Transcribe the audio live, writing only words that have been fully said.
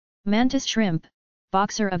Mantis shrimp,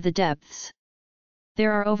 boxer of the depths.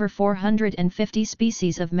 There are over 450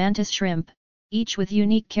 species of mantis shrimp, each with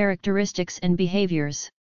unique characteristics and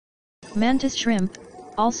behaviors. Mantis shrimp,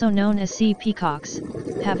 also known as sea peacocks,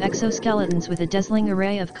 have exoskeletons with a dazzling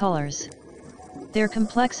array of colors. Their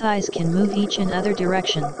complex eyes can move each in other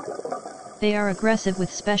direction. They are aggressive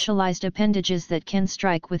with specialized appendages that can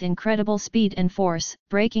strike with incredible speed and force,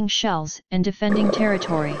 breaking shells and defending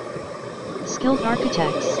territory. Skilled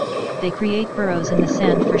architects, they create burrows in the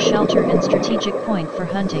sand for shelter and strategic point for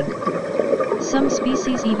hunting. Some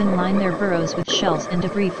species even line their burrows with shells and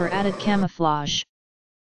debris for added camouflage.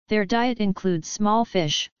 Their diet includes small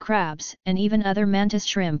fish, crabs, and even other mantis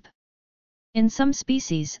shrimp. In some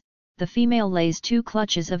species, the female lays 2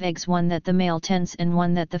 clutches of eggs, one that the male tends and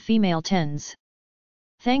one that the female tends.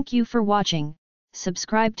 Thank you for watching.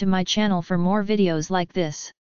 Subscribe to my channel for more videos like this.